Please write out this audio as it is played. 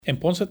En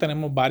Ponce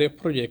tenemos varios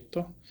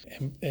proyectos.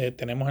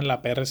 Tenemos en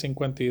la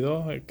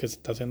PR52 que se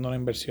está haciendo una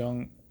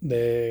inversión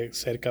de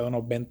cerca de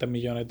unos 20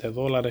 millones de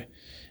dólares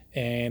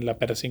en la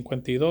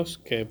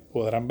PR52, que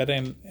podrán ver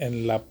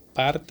en la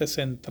parte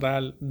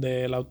central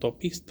de la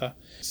autopista.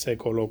 Se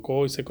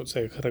colocó y se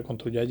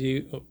reconstruyó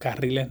allí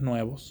carriles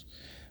nuevos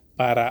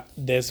para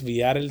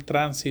desviar el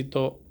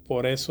tránsito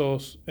por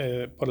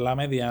la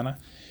mediana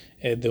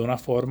de una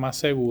forma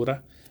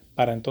segura,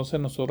 para entonces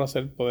nosotros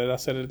poder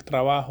hacer el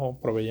trabajo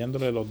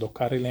proveyéndole los dos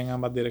carriles en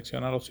ambas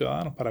direcciones a los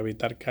ciudadanos para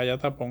evitar que haya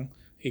tapón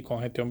y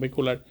congestión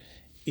vehicular.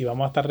 Y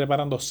vamos a estar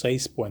reparando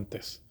 6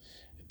 puentes.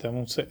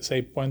 Tenemos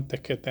 6 puentes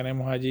que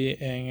tenemos allí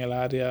en el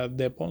área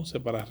de Ponce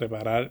para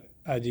reparar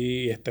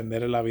allí y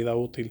extender la vida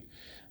útil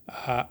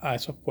a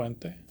esos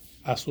puentes.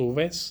 A su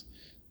vez,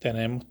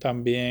 tenemos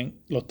también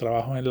los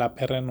trabajos en la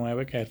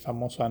PR9, que es el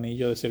famoso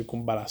anillo de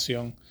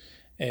circunvalación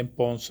en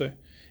Ponce,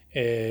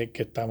 que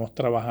estamos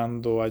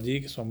trabajando allí,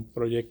 que son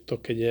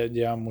proyectos que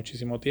llevan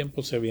muchísimo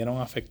tiempo, se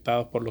vieron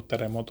afectados por los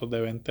terremotos de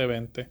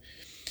 2020.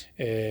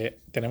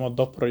 Tenemos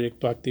 2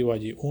 proyectos activos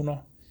allí,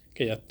 uno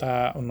que ya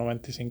está un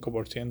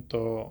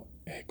 95%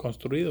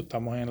 construido,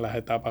 estamos en las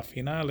etapas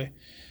finales,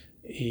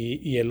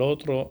 y el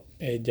otro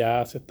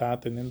ya se están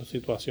atendiendo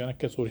situaciones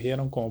que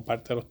surgieron como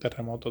parte de los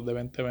terremotos de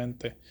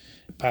 2020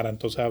 para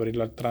entonces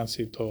abrirlo al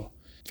tránsito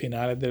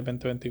finales del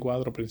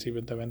 2024,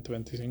 principios del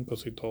 2025,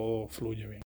 si todo fluye bien.